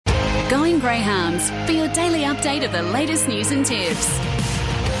Going Greyhounds for your daily update of the latest news and tips.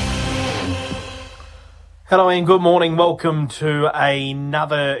 Hello and good morning. Welcome to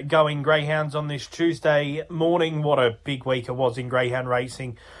another Going Greyhounds on this Tuesday morning. What a big week it was in greyhound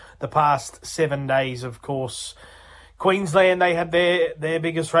racing. The past 7 days, of course. Queensland, they had their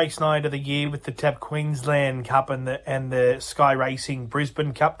biggest race night of the year with the TAB Queensland Cup and the Sky Racing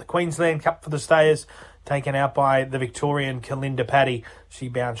Brisbane Cup. The Queensland Cup for the stayers, taken out by the Victorian Kalinda Paddy. She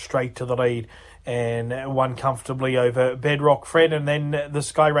bounced straight to the lead and won comfortably over Bedrock Fred. And then the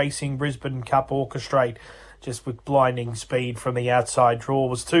Sky Racing Brisbane Cup Orchestrate, just with blinding speed from the outside draw,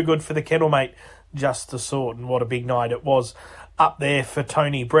 was too good for the kennelmate, just to sort. And what a big night it was up there for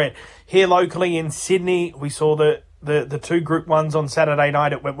Tony Brett. Here locally in Sydney, we saw the two Group 1s on Saturday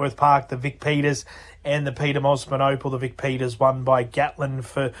night at Wentworth Park, the Vic Peters and the Peter Mosman Opal. The Vic Peters won by Gatlin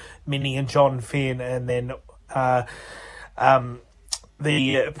for Minnie and John Finn, and then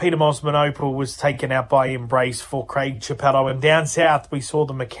the Peter Mosman Opal was taken out by Embrace for Craig Chappello. And down south, we saw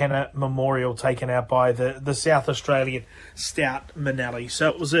the McKenna Memorial taken out by the South Australian Stout Manali. So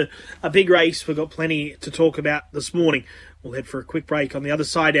it was a big race. We've got plenty to talk about this morning. We'll head for a quick break. On the other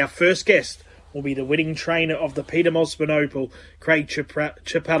side, our first guest will be the winning trainer of the Peter Mosman Opal, Craig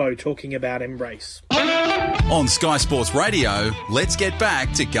Chappello, talking about Embrace. On Sky Sports Radio, let's get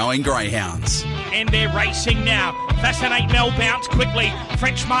back to Going Greyhounds. And they're racing now. Fascinate Mel bounce quickly.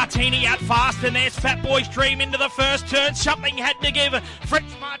 French Martini out fast, and there's Fat Boy's Dream into the first turn. Something had to give.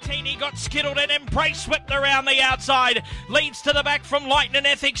 French Martini got skittled, and Embrace swept around the outside. Leads to the back from Lightning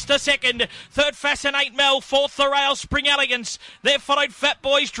Ethics to second. Third, Fascinate Mel. Fourth, the Rail Spring Elegance. There followed Fat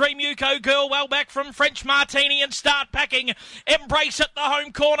Boy's Dream, Yuko Girl, well back from French Martini and Start Packing. Embrace at the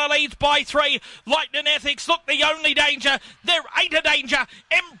home corner leads by 3. Lightning Ethics, look, the only danger. There ain't a danger.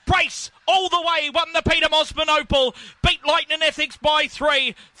 Embrace all the way won the Peter Mosman Opal. Beat Lightning Ethics by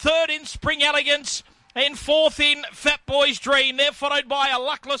 3. Third in Spring Elegance. And fourth in Fat Boy's Dream. They're followed by a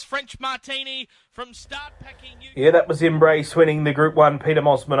luckless French Martini from Start Packing. Yeah, that was Embrace winning the Group 1 Peter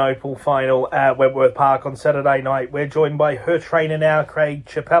Mosman Opal final at Wentworth Park on Saturday night. We're joined by her trainer now, Craig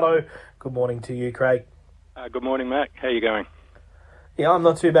Chappello. Good morning to you, Craig. Good morning, Matt. How are you going? Yeah, I'm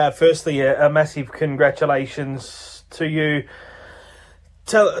not too bad. Firstly, a massive congratulations to you.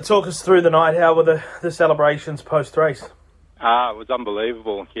 Talk us through the night. How were the celebrations post-race? It was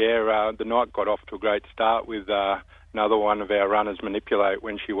unbelievable. Yeah, the night got off to a great start with another one of our runners, Manipulate,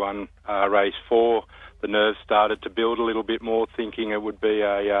 when she won race 4. The nerves started to build a little bit more, thinking it would be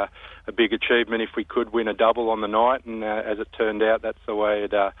a big achievement if we could win a double on the night, and as it turned out, that's the way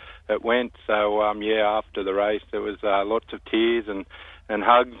it went. So, after the race, there was lots of tears and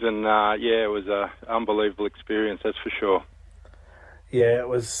hugs, and it was an unbelievable experience, that's for sure. Yeah, it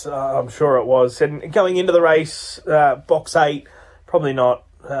was. I'm sure it was. And going into the race, box 8, probably not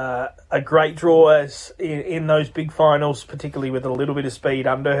a great draw in those big finals, particularly with a little bit of speed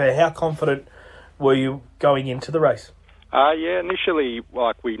under her. How confident were you going into the race? Initially,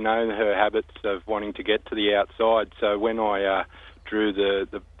 we know her habits of wanting to get to the outside. So when I drew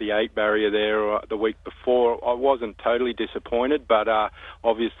the 8 barrier there the week before, I wasn't totally disappointed, but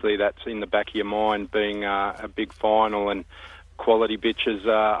obviously that's in the back of your mind, being a big final and quality bitches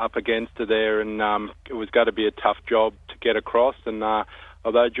up against her there, and it was going to be a tough job to get across. And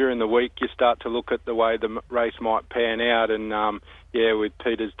although during the week you start to look at the way the race might pan out, and with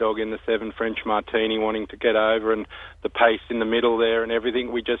Peter's dog in the 7, French Martini, wanting to get over, and the pace in the middle there and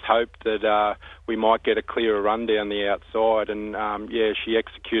everything, we just hoped that we might get a clearer run down the outside. And she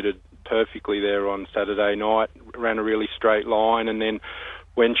executed perfectly there on Saturday night, ran a really straight line, and then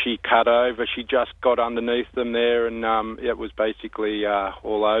when she cut over, she just got underneath them there, and it was basically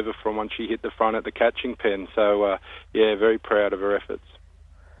all over from when she hit the front at the catching pen. So, very proud of her efforts.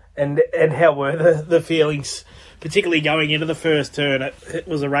 And how were the feelings, particularly going into the first turn? It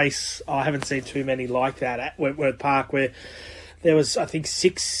was a race, I haven't seen too many like that at Wentworth Park, where there was, I think,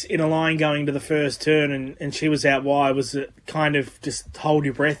 6 in a line going to the first turn, and she was out wide. Was it kind of just hold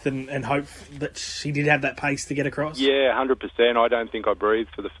your breath and hope that she did have that pace to get across? Yeah, 100%. I don't think I breathed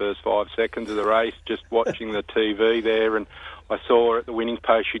for the first 5 seconds of the race, just watching the TV there, and I saw her at the winning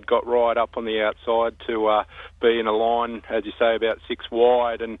post. She'd got right up on the outside to be in a line, as you say, about 6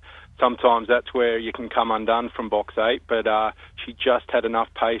 wide, and sometimes that's where you can come undone from box 8, but she just had enough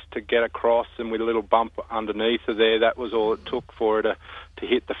pace to get across, and with a little bump underneath her there, that was all it took for her to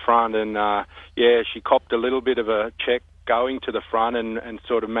hit the front. And she copped a little bit of a check going to the front and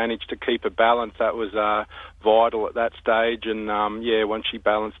sort of managed to keep her balance. That was vital at that stage. And once she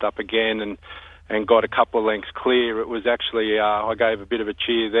balanced up again and got a couple of lengths clear, it was actually, I gave a bit of a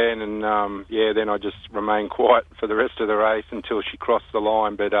cheer then, and then I just remained quiet for the rest of the race until she crossed the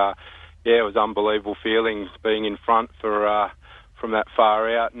line. But it was unbelievable feelings being in front from that far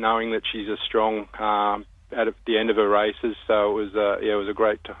out, knowing that she's a strong at the end of her races. So it was a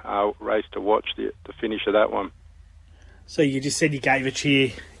great race to watch the finish of that one. So you just said you gave a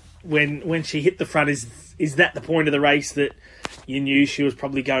cheer when she hit the front. Is that the point of the race that you knew she was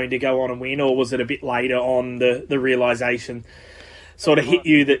probably going to go on and win, or was it a bit later on the realisation sort of hit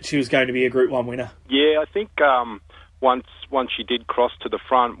you that she was going to be a Group 1 winner? Yeah, I think once she did cross to the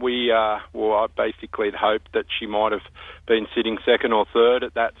front, I basically had hoped that she might have been sitting second or third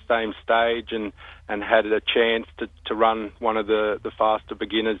at that same stage and had a chance to run one of the faster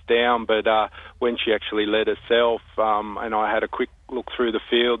beginners down. But when she actually led herself, and I had a quick look through the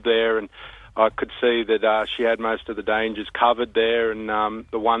field there, and I could see that she had most of the dangers covered there, and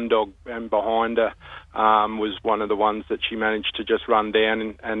the one dog behind her was one of the ones that she managed to just run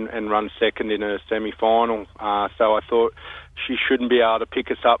down and run second in her semi-final. So I thought she shouldn't be able to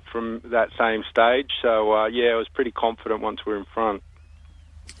pick us up from that same stage. So, I was pretty confident once we were in front.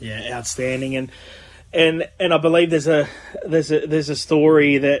 Yeah, outstanding. And I believe there's a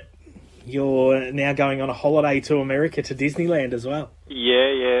story that you're now going on a holiday to America, to Disneyland as well. Yeah.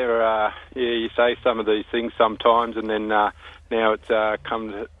 You say some of these things sometimes, and then now it's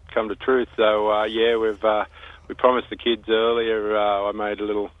come to truth. So we promised the kids earlier. I made a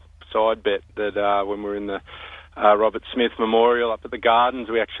little side bet that when we're in the Robert Smith Memorial up at the Gardens,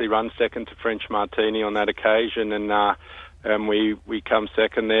 we actually run second to French Martini on that occasion, and we come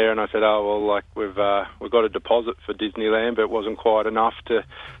second there. And I said, we've got a deposit for Disneyland, but it wasn't quite enough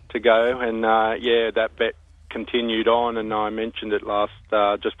to go. And that bet continued on, and I mentioned it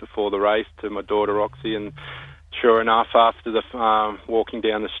just before the race to my daughter Roxy, and sure enough, after the walking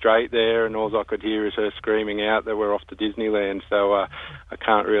down the straight there, and all I could hear is her screaming out that we're off to Disneyland. So I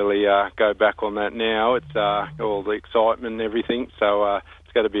can't really go back on that now. It's all the excitement and everything. So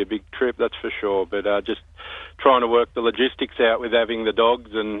it's got to be a big trip, that's for sure. But just trying to work the logistics out with having the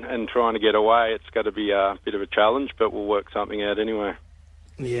dogs and trying to get away, it's got to be a bit of a challenge, but we'll work something out anyway.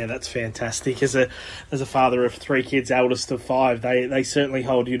 Yeah, that's fantastic. As a father of 3 kids, eldest of 5, they certainly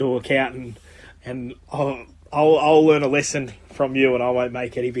hold you to account, and I'll learn a lesson from you, and I won't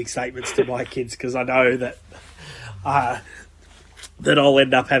make any big statements to my kids, because I know that I'll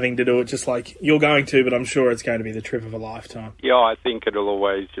end up having to do it just like you're going to, but I'm sure it's going to be the trip of a lifetime. Yeah, I think it'll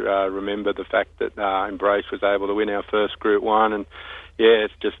always remember the fact that Embrace was able to win our first Group 1, and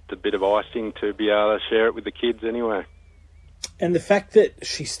it's just a bit of icing to be able to share it with the kids anyway. And the fact that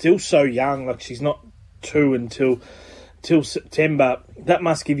she's still so young, like she's not 2 until September, that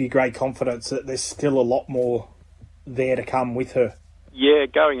must give you great confidence that there's still a lot more there to come with her. Yeah,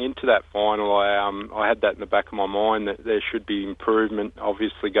 going into that final, I had that in the back of my mind that there should be improvement,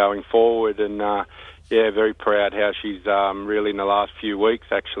 obviously, going forward. And, very proud how she's really in the last few weeks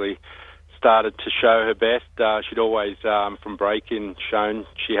actually started to show her best. She'd always, from break-in, shown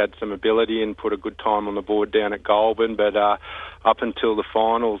she had some ability and put a good time on the board down at Goulburn, but up until the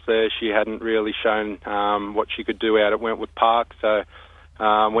finals there, she hadn't really shown what she could do out at Wentworth Park. So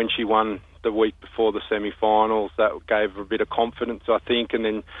when she won the week before the semi-finals, that gave her a bit of confidence, I think, and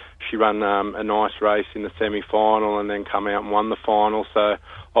then she ran a nice race in the semi-final and then come out and won the final. So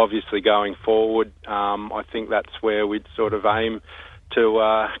obviously going forward, I think that's where we'd sort of aim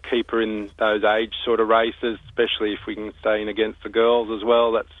to keep her in those age sort of races, especially if we can stay in against the girls as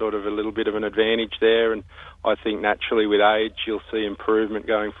well. That's sort of a little bit of an advantage there, and I think naturally with age you'll see improvement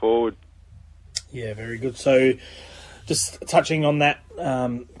going forward. Yeah, very good. So just touching on that,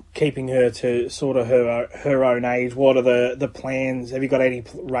 keeping her to sort of her own age, what are the plans? Have you got any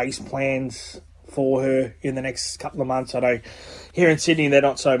race plans for her in the next couple of months? I know here in Sydney they're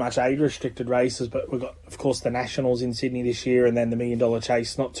not so much age-restricted races, but we've got, of course, the Nationals in Sydney this year, and then the $1 Million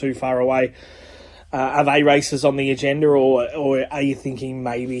Chase not too far away. Are they races on the agenda, or are you thinking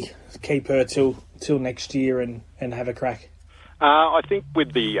maybe keep her till next year and have a crack? I think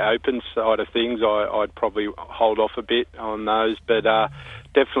with the open side of things, I'd probably hold off a bit on those, but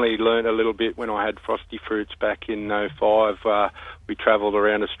definitely learned a little bit when I had Frosty Fruits back in 2005. We travelled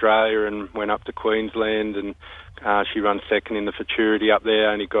around Australia and went up to Queensland, and she ran second in the Futurity up there,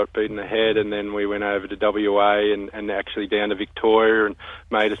 only got beaten ahead, and then we went over to WA and actually down to Victoria and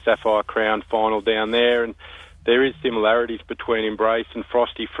made a Sapphire Crown final down there. And there is similarities between Embrace and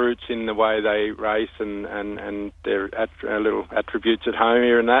Frosty Fruits in the way they race and their little attributes at home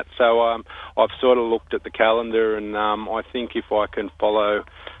here and that. So I've sort of looked at the calendar, and I think if I can follow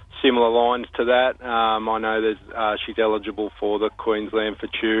similar lines to that, I know she's eligible for the Queensland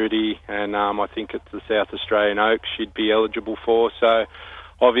Futurity, and I think it's the South Australian Oaks she'd be eligible for. So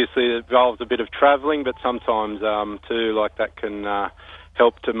obviously it involves a bit of travelling, but sometimes too, like that can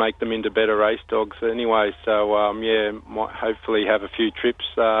help to make them into better race dogs anyway. So, might hopefully have a few trips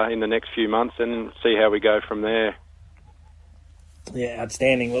in the next few months and see how we go from there. Yeah,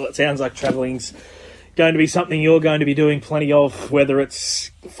 outstanding. Well, it sounds like travelling's going to be something you're going to be doing plenty of, whether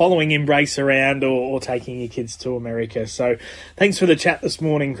it's following Embrace around or taking your kids to America. So thanks for the chat this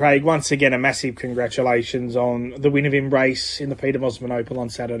morning, Craig. Once again, a massive congratulations on the win of Embrace in the Peter Mosman Open on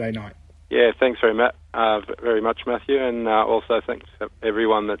Saturday night. Yeah, thanks very much, Matthew, and also thanks to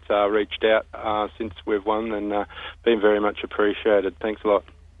everyone that's reached out since we've won, and been very much appreciated. Thanks a lot.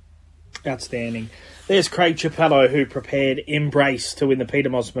 Outstanding. There's Craig Chappello, who prepared Embrace to win the Peter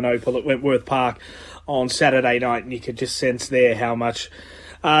Mosman Open at Wentworth Park on Saturday night, and you could just sense there how much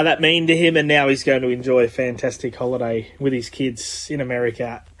that meant to him, and now he's going to enjoy a fantastic holiday with his kids in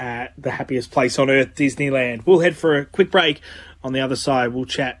America at the happiest place on earth, Disneyland. We'll head for a quick break. On the other side, we'll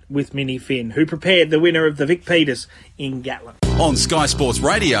chat with Minnie Finn, who prepared the winner of the Vic Peters in Gatlin. On Sky Sports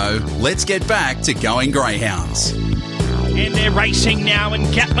Radio, let's get back to Going Greyhounds. And they're racing now,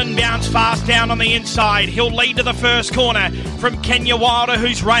 and Gatlin bounce fast down on the inside. He'll lead to the first corner from Kenya Wilder,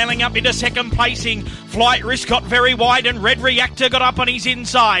 who's railing up into second placing. Flight Risk got very wide, and Red Reactor got up on his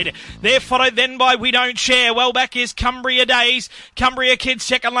inside. They're followed then by We Don't Share. Well back is Cumbria Days. Cumbria Kid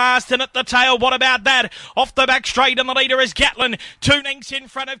second last, and at the tail, what about that? Off the back straight, and the leader is Gatlin. 2 lengths in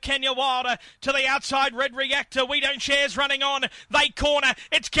front of Kenya Wilder. To the outside, Red Reactor. We Don't Share's running on. They corner.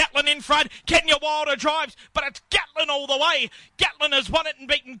 It's Gatlin in front. Kenya Wilder drives, but it's Gatlin all the way. Gatlin has won it and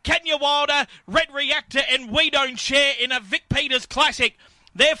beaten Kenya Wilder, Red Reactor, and We Don't Share in a Vic Peters Classic.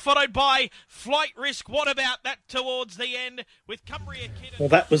 They're followed by Flight Risk. What about that towards the end with Cumbria Kid? Well,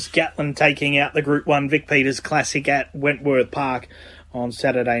 that was Gatlin taking out the Group 1 Vic Peters Classic at Wentworth Park on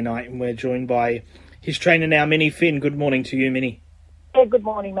Saturday night, and we're joined by his trainer now, Minnie Finn. Good morning to you, Minnie. Yeah, good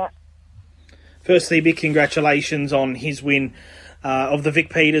morning, Matt. Firstly, big congratulations on his win of the Vic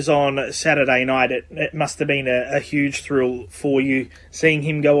Peters on Saturday night. It must have been a huge thrill for you, seeing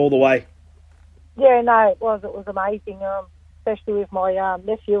him go all the way. Yeah, no, it was amazing, especially with my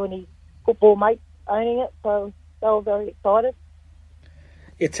nephew and his football mate owning it, so they were very excited.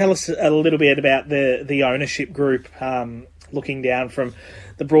 Yeah, tell us a little bit about the ownership group. Looking down from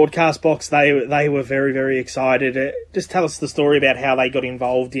the broadcast box, they were very, very excited. Just tell us the story about how they got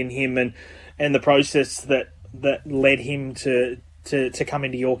involved in him and the process that led him to come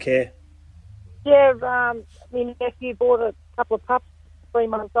into your care. Yeah, my nephew bought a couple of pups, 3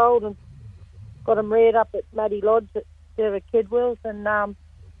 months old, and got them reared up at Maddie Lodge at Sarah Kidwells, and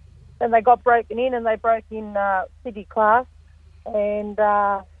then they got broken in, and they broke in city class, and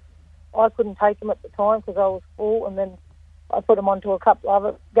I couldn't take them at the time because I was full, and then I put them onto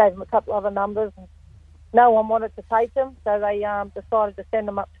gave them a couple other numbers, and no one wanted to take them, so they decided to send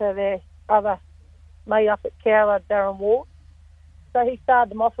them up to their other mate up at Cowra, Darren Ward. So he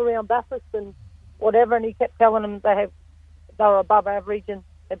started them off around Bathurst and whatever, and he kept telling them they were above average and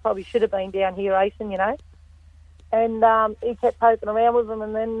they probably should have been down here racing, you know. And he kept poking around with them,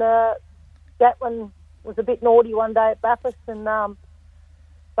 and then Gatlin was a bit naughty one day at Bathurst, and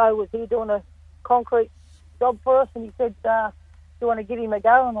Bo was here doing a concrete job for us, and he said, do you want to give him a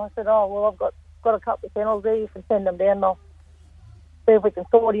go? And I said, oh, well, I've got a couple of kennels there, you can send them down and I'll see if we can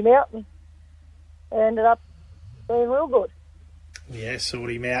sort him out. And it ended up being real good. Yeah,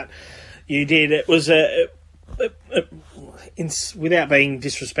 sort him out. You did. It was without being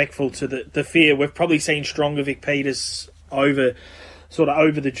disrespectful to the fear, we've probably seen stronger Vic Peters over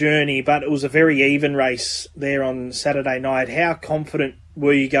the journey, but it was a very even race there on Saturday night. How confident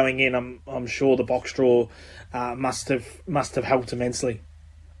were you going in? I'm sure the box draw must have helped immensely.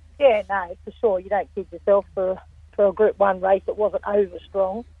 Yeah, no, for sure. You don't kid yourself for a Group 1 race. It wasn't over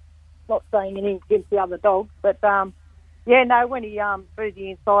strong. Not saying anything against the other dogs, but yeah, no, when he threw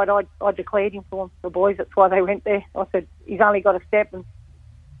the inside, I declared him for the boys. That's why they went there. I said he's only got a step and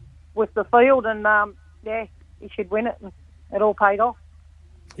with the field, and yeah, he should win it, and it all paid off.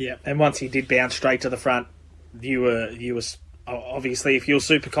 Yeah, and once he did bounce straight to the front, you were obviously, if you were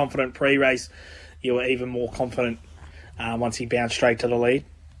super confident pre-race, you were even more confident once he bounced straight to the lead.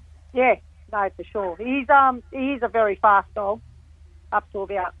 Yeah, no, for sure. He is a very fast dog, up to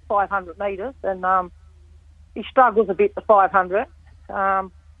about 500 metres, and he struggles a bit the 500 at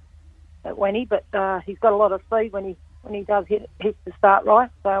Wenny, but he's got a lot of speed when he does hit the start right.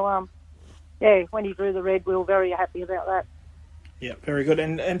 So yeah, when he drew the red, we were very happy about that. Yeah, very good.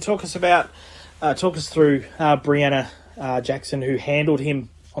 And talk us through Brianna Jackson, who handled him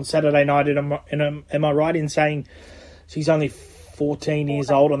on Saturday night. Am I right in saying she's only 14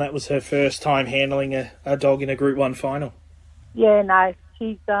 years old, and that was her first time handling a dog in a Group 1 final? Yeah, no,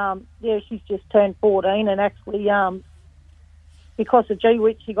 she's just turned 14, and actually because of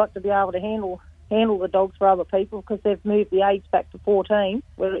G-Witch, she got to be able to handle the dogs for other people because they've moved the age back to 14,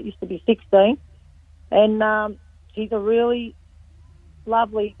 where it used to be 16. And she's a really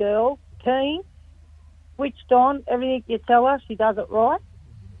lovely girl, keen, switched on. Everything you tell her, she does it right.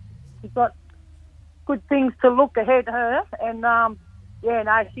 She's got good things to look ahead of her. And,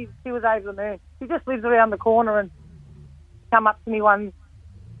 she was over the moon. She just lives around the corner and come up to me one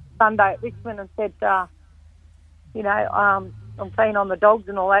Sunday at Richmond and said, I'm keen on the dogs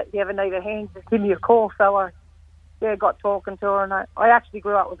and all that. If you ever need a hand, just give me a call. So I got talking to her, and I actually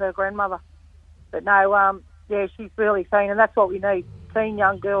grew up with her grandmother. But no, she's really keen, and that's what we need, keen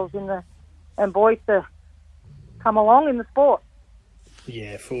young girls and boys to come along in the sport.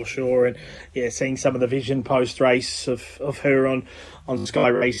 Yeah, for sure. And seeing some of the vision post-race of her on Sky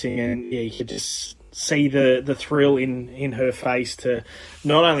Racing, and you could just see the thrill in her face to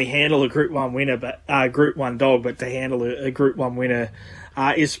not only handle a Group 1 winner, but Group 1 dog, but to handle a Group 1 winner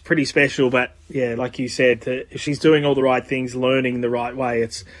is pretty special. But like you said, if she's doing all the right things, learning the right way,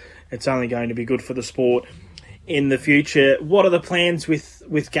 it's only going to be good for the sport in the future. What are the plans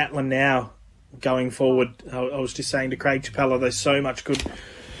with Gatlin now going forward? I was just saying to Craig Chappella, there's so much good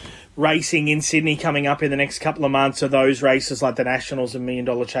racing in Sydney coming up in the next couple of months. Are those races like the Nationals and $1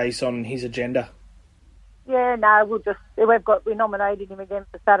 Million Chase on his agenda? Yeah, no, we nominated him again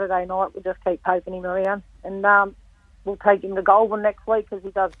for Saturday night. We'll just keep poking him around, and we'll take him to Goulburn next week because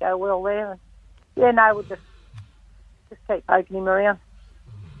he does go well there. And, we'll just keep poking him around.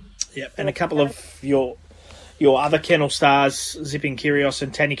 Yep, and a couple of your other kennel stars, Zipping Kyrgios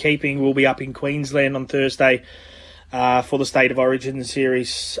and Tanny Keeping, will be up in Queensland on Thursday for the State of Origin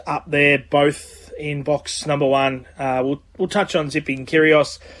series up there, both in box number 1. We'll touch on Zipping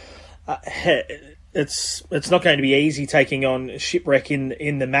Kyrgios. It's not going to be easy taking on Shipwreck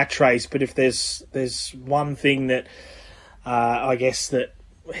in the match race, but if there's one thing that I guess that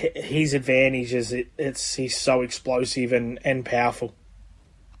his advantage is, he's so explosive and powerful.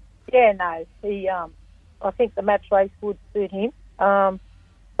 Yeah, no, I think the match race would suit him.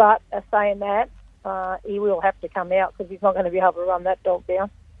 But saying that, he will have to come out because he's not going to be able to run that dog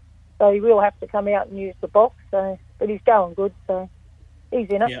down. So he will have to come out and use the box. So, but he's going good, so he's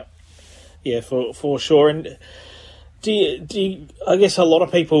in it. Yeah, for sure. And do you, I guess a lot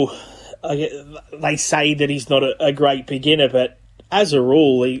of people, they say that he's not a great beginner, but as a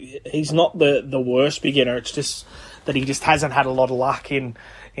rule, he's not the worst beginner. It's just that he just hasn't had a lot of luck in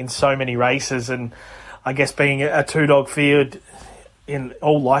so many races. And I guess being a 2-dog field, in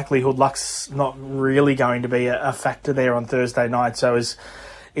all likelihood, luck's not really going to be a factor there on Thursday night. So is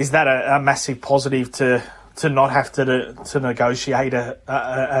that a massive positive to not have to negotiate an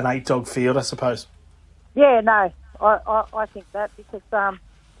 8-dog field, I suppose? Yeah, no, I think that because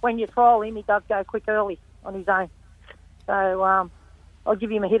when you trial him, he does go quick early on his own. So I'll give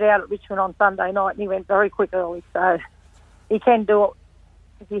him a hit out at Richmond on Sunday night, and he went very quick early. So he can do it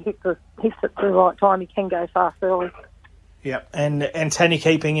if he hits it at the right time. He can go fast early. Yeah, and Tanny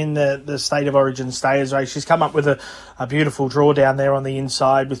Keeping in the State of Origin Stayers race. She's come up with a beautiful draw down there on the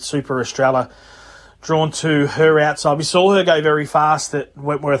inside with Super Estrella drawn to her outside. We saw her go very fast at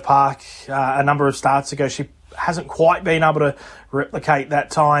Wentworth Park a number of starts ago. She hasn't quite been able to replicate that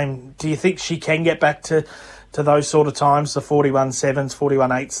time. Do you think she can get back to those sort of times, the 41.7s,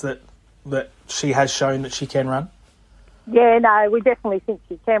 41.8s that she has shown that she can run? Yeah, no, we definitely think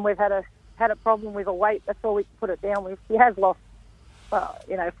she can. We've had a problem with her weight. That's all we can put it down with. She has lost,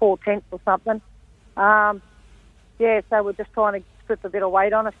 4 tenths or something. So we're just trying to strip a bit of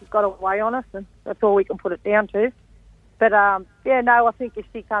weight on her. She's got a weigh on us, and that's all we can put it down to. But, I think if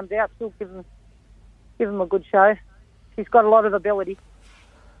she comes out, she'll give them a good show. She's got a lot of ability.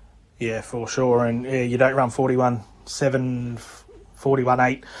 Yeah, for sure. And you don't run 41.7,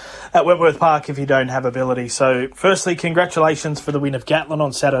 41.8 at Wentworth Park if you don't have ability. So, firstly, congratulations for the win of Gatlin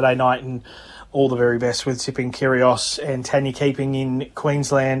on Saturday night, and all the very best with Zipping Kyrgios and Tanny Keeping in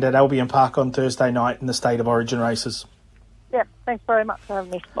Queensland at Albion Park on Thursday night in the State of Origin races. Yeah, thanks very much for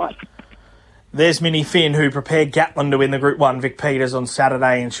having me. Bye. There's Minnie Finn, who prepared Gatlin to win the Group 1 Vic Peters on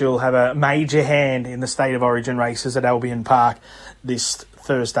Saturday, and she'll have a major hand in the State of Origin races at Albion Park this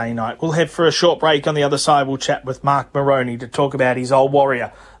Thursday night. We'll head for a short break. On the other side, we'll chat with Mark Moroney to talk about his old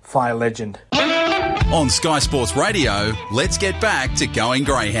warrior, Fire Legend. On Sky Sports Radio, let's get back to Going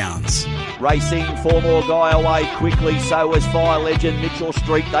Greyhounds. Racing, 4 more guy away quickly, so was Fire Legend, Mitchell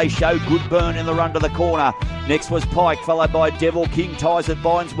Street. They show good burn in the run to the corner. Next was Pike, followed by Devil King, ties it,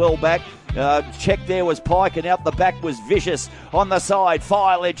 binds well back. Check there was Pike, and out the back was Vicious. On the side,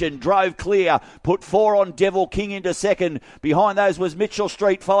 Fire Legend drove clear, put 4 on Devil King into second. Behind those was Mitchell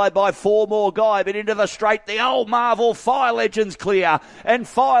Street, followed by 4 more Guy, but into the straight, the old Marvel, Fire Legend's clear, and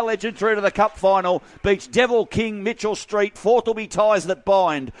Fire Legend through to the Cup final, beats Devil King, Mitchell Street. 4th will be Ties That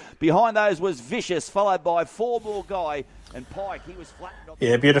Bind. Behind those was Vicious, followed by 4 more Guy, and Pike, he was flattened.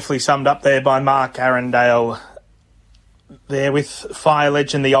 Yeah, beautifully summed up there by Mark Arundale. There with Fire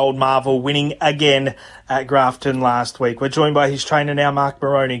Legend, the old Marvel, winning again at Grafton last week. We're joined by his trainer now, Mark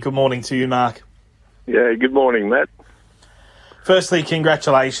Moroney. Good morning to you, Mark. Yeah, good morning, Matt. Firstly,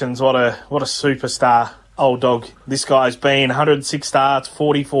 congratulations. What a superstar, old dog. This guy's been 106 starts,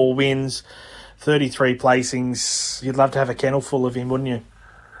 44 wins, 33 placings. You'd love to have a kennel full of him, wouldn't you?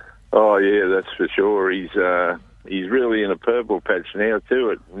 Oh, yeah, that's for sure. He's really in a purple patch now,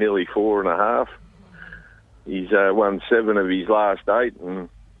 too, at nearly 4.5. He's won 7 of his last 8, and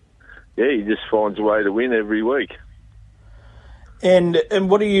yeah, he just finds a way to win every week. And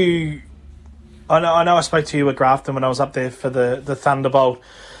what do you? I know. I spoke to you at Grafton when I was up there for the Thunderbolt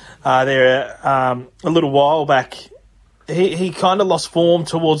there a little while back. He kind of lost form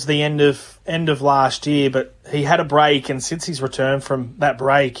towards the end of last year, but he had a break, and since he's returned from that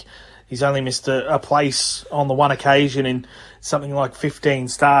break, he's only missed a place on the one occasion in something like 15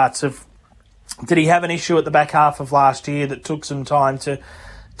 starts. Did he have an issue at the back half of last year that took some time to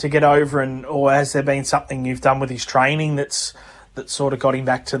get over, or has there been something you've done with his training that sort of got him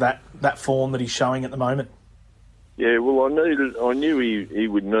back to that form that he's showing at the moment? Yeah, well, I knew he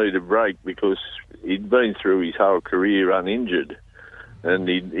would need a break because he'd been through his whole career uninjured, and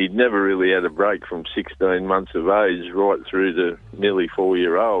he'd never really had a break from 16 months of age right through to nearly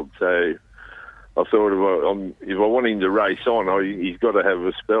 4-year-old. So I thought if I want him to race on, he's got to have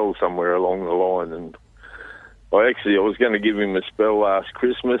a spell somewhere along the line. And I was going to give him a spell last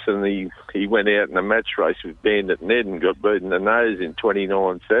Christmas, and he went out in a match race with Bandit Ned and got beaten the nose in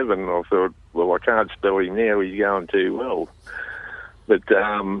 29.7. I thought, well, I can't spell him now. He's going too well. But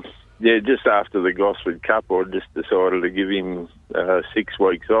yeah, just after the Gosford Cup, I just decided to give him 6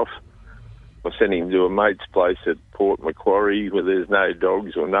 weeks off. I sent him to a mate's place at Port Macquarie where there's no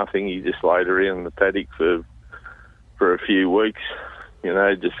dogs or nothing. He just laid around in the paddock for a few weeks,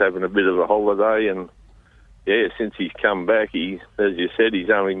 just having a bit of a holiday. And yeah, since he's come back, as you said, he's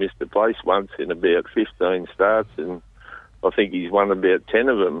only missed a place once in about 15 starts, and I think he's won about 10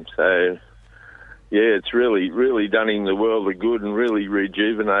 of them. So yeah, it's really, really done him the world of good and really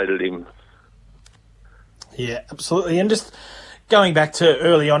rejuvenated him. Yeah, absolutely. And just going back to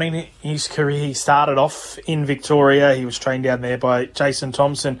early on in his career, he started off in Victoria. He was trained down there by Jason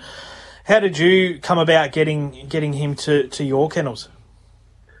Thompson. How did you come about getting him to your kennels?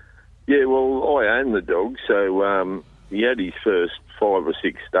 Yeah, well, I own the dog, so he had his first 5 or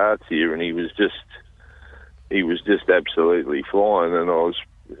 6 starts here, and he was just absolutely flying. And I was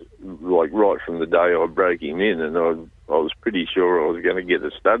like right from the day I broke him in, and I was pretty sure I was going to get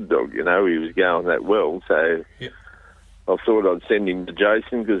a stud dog. He was going that well, so. Yep. I thought I'd send him to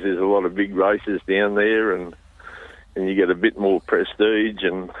Jason because there's a lot of big races down there, and you get a bit more prestige.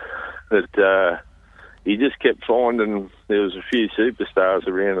 And that he just kept finding there was a few superstars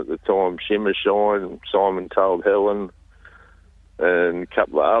around at the time, Shimmer Shine, Simon Told Helen, and a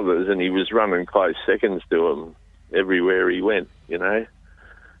couple of others, and he was running close seconds to them everywhere he went.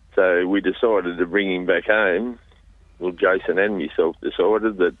 So we decided to bring him back home. Well, Jason and myself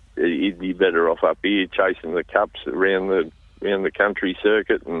decided that he'd be better off up here chasing the cups around the country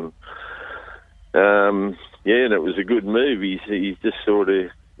circuit, and and it was a good move. He's just sort of,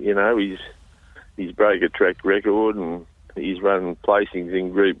 he's broke a track record, and he's run placings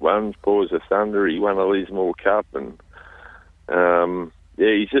in Group 1s, Paws of Thunder. He won a Lismore Cup, and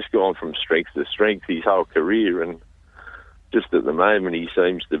he's just gone from strength to strength his whole career, and just at the moment he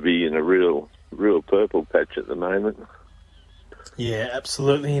seems to be in a real purple patch at the moment. Yeah,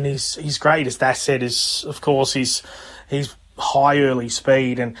 absolutely. And his greatest asset is, of course, his high early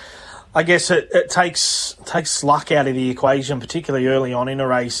speed. And I guess it takes luck out of the equation, particularly early on in a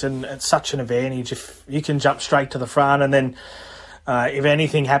race. And it's such an advantage if you can jump straight to the front, and then if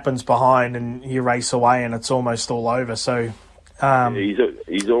anything happens behind and you race away and it's almost all over. So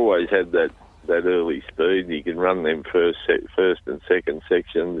he's always had that early speed. He can run them first and second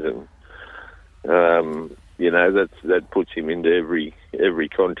sections, and that puts him into every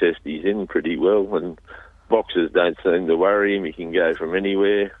contest he's in pretty well, and boxers don't seem to worry him. He can go from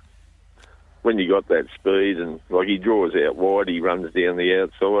anywhere. When you got that speed, and like he draws out wide, he runs down the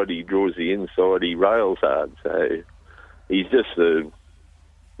outside, he draws the inside, he rails hard. So he's just a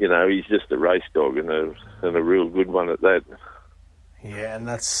race dog, and a real good one at that. Yeah, and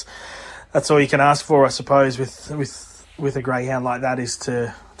that's that's all you can ask for, I suppose, with a greyhound like that, is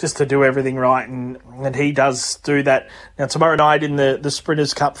to do everything right, and he does do that. Now, tomorrow night in the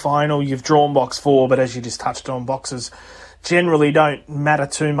Sprinters Cup final, you've drawn box 4, but as you just touched on, boxes generally don't matter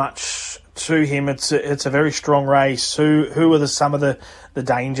too much to him. It's a very strong race. Who are some of the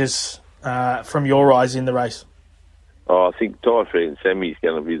dangers from your eyes in the race? Oh, I think Typhoon Sammy's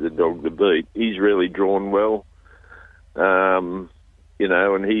going to be the dog to beat. He's really drawn well, and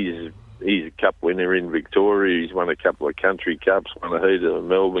he's a cup winner in Victoria. He's won a couple of country cups, won a heat of the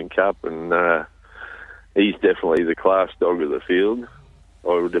Melbourne Cup, and he's definitely the class dog of the field.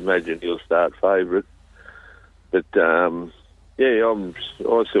 I would imagine he'll start favourite. But, I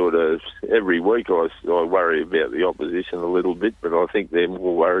sort of, every week I worry about the opposition a little bit, but I think they're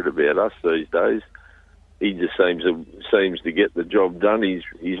more worried about us these days. He just seems to get the job done.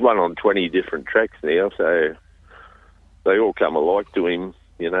 He's won on 20 different tracks now, so they all come alike to him,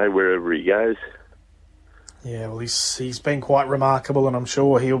 wherever he goes. Yeah, well, he's been quite remarkable, and I'm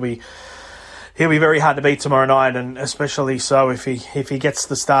sure he'll be very hard to beat tomorrow night, and especially so if he gets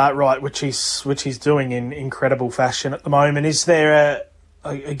the start right, which he's doing in incredible fashion at the moment. Is there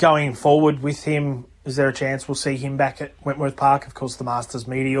a going forward with him? Is there a chance we'll see him back at Wentworth Park? Of course, the Masters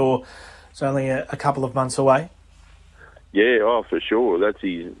Meteor is only a couple of months away. Yeah, for sure.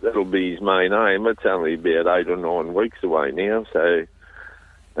 That'll be his main aim. It's only about 8 or 9 weeks away now, so.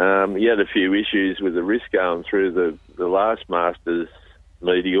 He had a few issues with the wrist going through the last Masters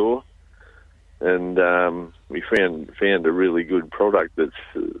Meteor, and we found a really good product that's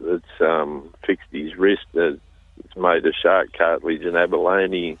fixed his wrist. It's made of shark cartilage and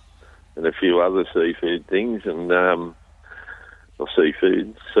abalone and a few other seafood things, and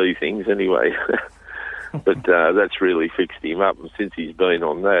sea things anyway. But that's really fixed him up, and since he's been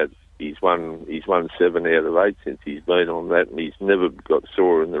on that, He's won 7 out of 8 since he's been on that, and he's never got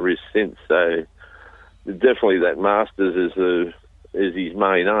sore in the wrist since. So definitely that Masters is his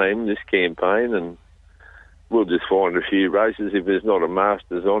main aim this campaign, and we'll just find a few races. If there's not a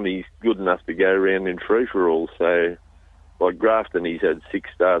Masters on, he's good enough to go around in free-for-all. So like Grafton, he's had 6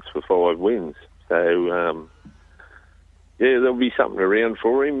 starts for 5 wins. So there'll be something around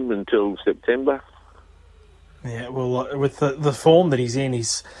for him until September. Yeah, well, with the form that he's in,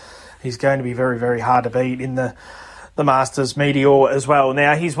 he's going to be very, very hard to beat in the Masters Meteor as well.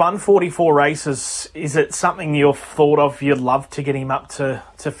 Now, he's won 44 races. Is it something you've thought of? You'd love to get him up to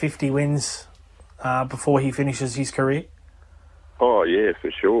 50 wins before he finishes his career? Oh, yeah, for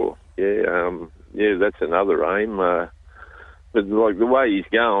sure. Yeah, that's another aim. But like the way he's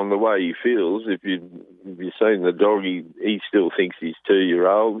going, the way he feels, if you've seen the dog, he still thinks he's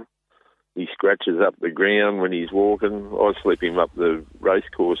 2-year-old. He scratches up the ground when he's walking. I slip him up the race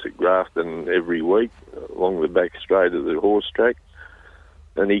course at Grafton every week along the back straight of the horse track,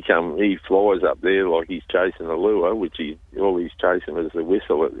 and he flies up there like he's chasing a lure, which all he's chasing is the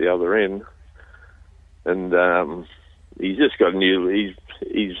whistle at the other end. And he's just got he's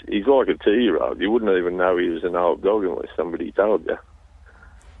like a 2-year-old. You wouldn't even know he was an old dog unless somebody told you.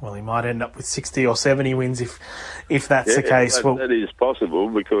 Well, he might end up with 60 or 70 wins if that's the case. That is possible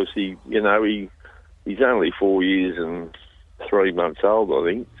because he's only 4 years and 3 months old, I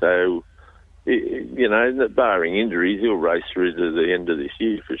think. So, barring injuries, he'll race through to the end of this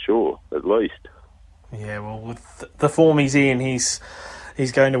year for sure, at least. Yeah, well, with the form he's in, he's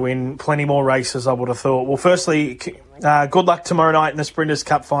going to win plenty more races, I would have thought. Well, firstly, good luck tomorrow night in the Sprinters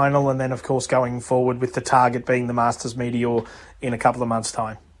Cup final, and then, of course, going forward with the target being the Masters Meteor in a couple of months'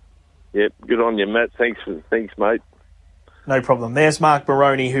 time. Yep, good on you, Matt. Thanks, mate. No problem. There's Mark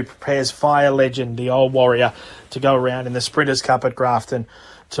Moroney, who prepares Fire Legend, the old warrior, to go around in the Sprinters Cup at Grafton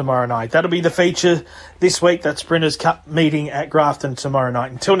tomorrow night. That'll be the feature this week, that Sprinters Cup meeting at Grafton tomorrow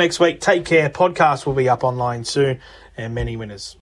night. Until next week, take care. Podcast will be up online soon, and many winners.